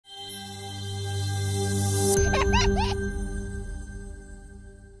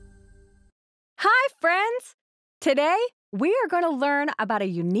Today, we are going to learn about a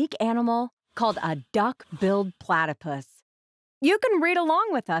unique animal called a duck-billed platypus. You can read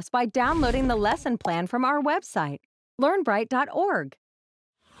along with us by downloading the lesson plan from our website, learnbright.org.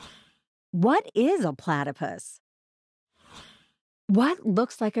 What is a platypus? What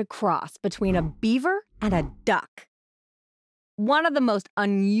looks like a cross between a beaver and a duck? One of the most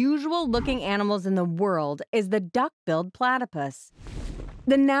unusual-looking animals in the world is the duck-billed platypus.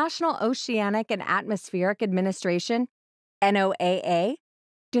 The National Oceanic and Atmospheric Administration, NOAA,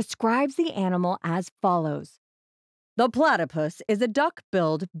 describes the animal as follows. The platypus is a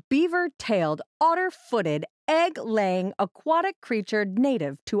duck-billed, beaver-tailed, otter-footed, egg-laying aquatic creature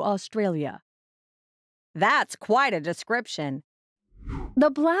native to Australia. That's quite a description. The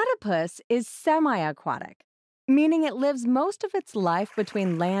platypus is semi-aquatic, meaning it lives most of its life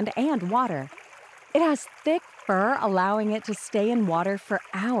between land and water. It has thick fur, allowing it to stay in water for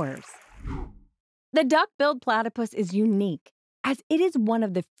hours. The duck-billed platypus is unique, as it is one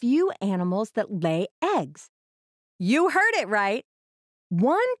of the few animals that lay eggs. You heard it right!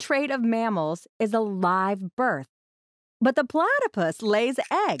 One trait of mammals is a live birth, but the platypus lays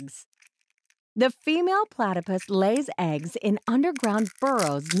eggs. The female platypus lays eggs in underground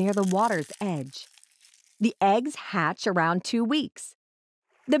burrows near the water's edge. The eggs hatch around 2 weeks.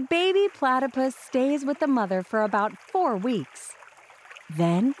 The baby platypus stays with the mother for about 4 weeks.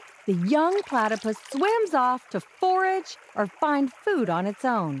 Then, the young platypus swims off to forage or find food on its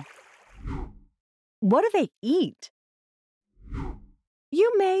own. What do they eat?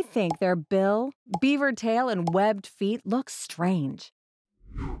 You may think their bill, beaver tail, and webbed feet look strange.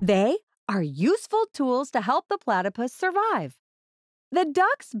 They are useful tools to help the platypus survive. The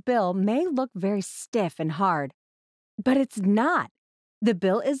duck's bill may look very stiff and hard, but it's not. The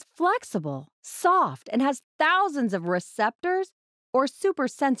bill is flexible, soft, and has thousands of receptors or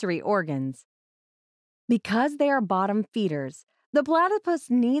supersensory organs. Because they are bottom feeders, the platypus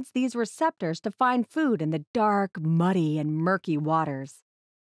needs these receptors to find food in the dark, muddy, and murky waters.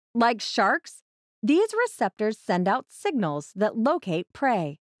 Like sharks, these receptors send out signals that locate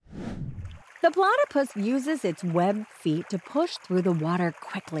prey. The platypus uses its webbed feet to push through the water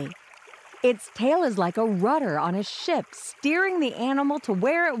quickly. Its tail is like a rudder on a ship, steering the animal to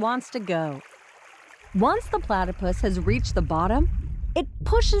where it wants to go. Once the platypus has reached the bottom, it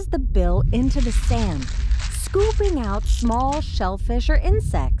pushes the bill into the sand, scooping out small shellfish or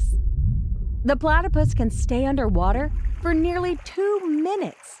insects. The platypus can stay underwater for nearly 2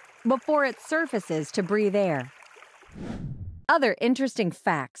 minutes before it surfaces to breathe air. Other interesting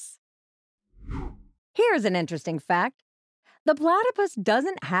facts. Here's an interesting fact. The platypus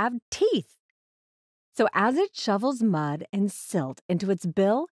doesn't have teeth. So as it shovels mud and silt into its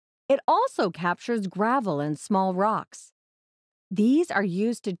bill, it also captures gravel and small rocks. These are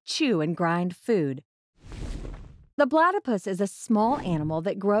used to chew and grind food. The platypus is a small animal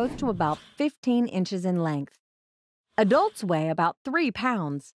that grows to about 15 inches in length. Adults weigh about 3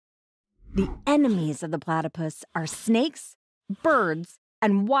 pounds. The enemies of the platypus are snakes, birds,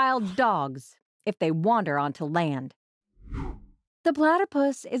 and wild dogs if they wander onto land. The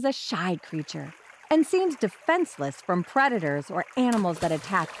platypus is a shy creature and seems defenseless from predators or animals that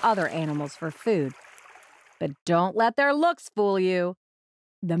attack other animals for food. But don't let their looks fool you.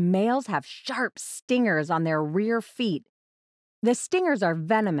 The males have sharp stingers on their rear feet. The stingers are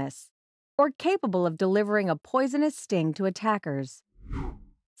venomous or capable of delivering a poisonous sting to attackers.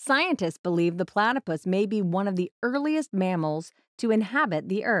 Scientists believe the platypus may be one of the earliest mammals to inhabit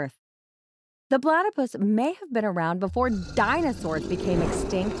the Earth. The platypus may have been around before dinosaurs became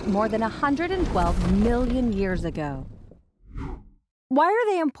extinct more than 112 million years ago. Why are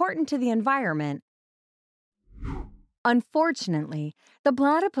they important to the environment? Unfortunately, the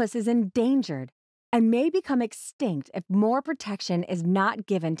platypus is endangered and may become extinct if more protection is not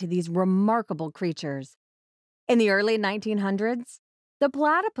given to these remarkable creatures. In the early 1900s, the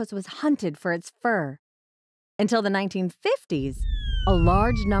platypus was hunted for its fur. Until the 1950s, a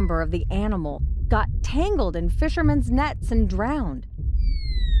large number of the animal got tangled in fishermen's nets and drowned.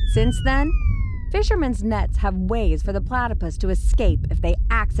 Since then, fishermen's nets have ways for the platypus to escape if they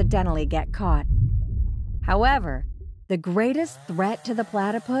accidentally get caught. However, the greatest threat to the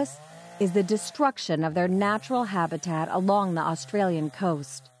platypus is the destruction of their natural habitat along the Australian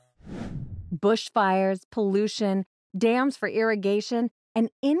coast. Bushfires, pollution, dams for irrigation,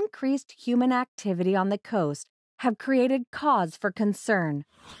 and increased human activity on the coast have created cause for concern.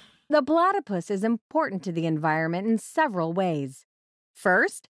 The platypus is important to the environment in several ways.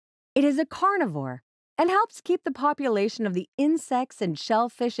 First, it is a carnivore and helps keep the population of the insects and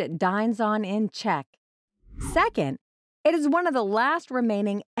shellfish it dines on in check. Second, It is one of the last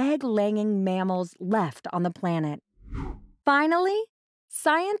remaining egg-laying mammals left on the planet. Finally,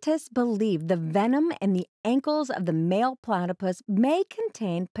 scientists believe the venom in the ankles of the male platypus may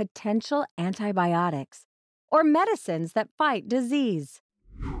contain potential antibiotics or medicines that fight disease.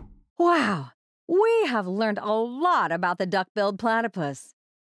 Wow, we have learned a lot about the duck-billed platypus.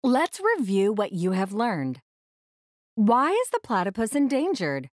 Let's review what you have learned. Why is the platypus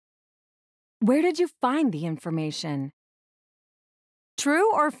endangered? Where did you find the information?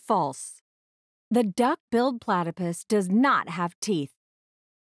 True or false? The duck-billed platypus does not have teeth.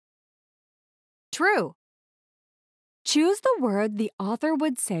 True. Choose the word the author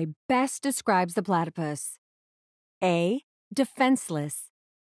would say best describes the platypus. A. Defenseless.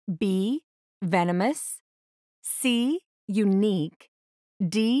 B. Venomous. C. Unique.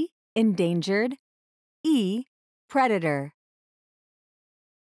 D. Endangered. E. Predator.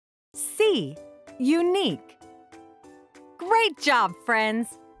 C. Unique. Great job,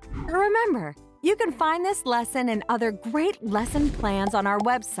 friends! Remember, you can find this lesson and other great lesson plans on our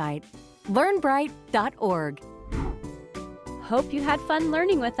website, learnbright.org. Hope you had fun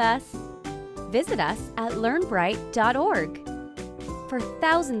learning with us. Visit us at learnbright.org for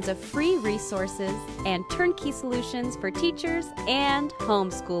thousands of free resources and turnkey solutions for teachers and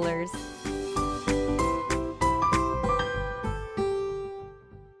homeschoolers.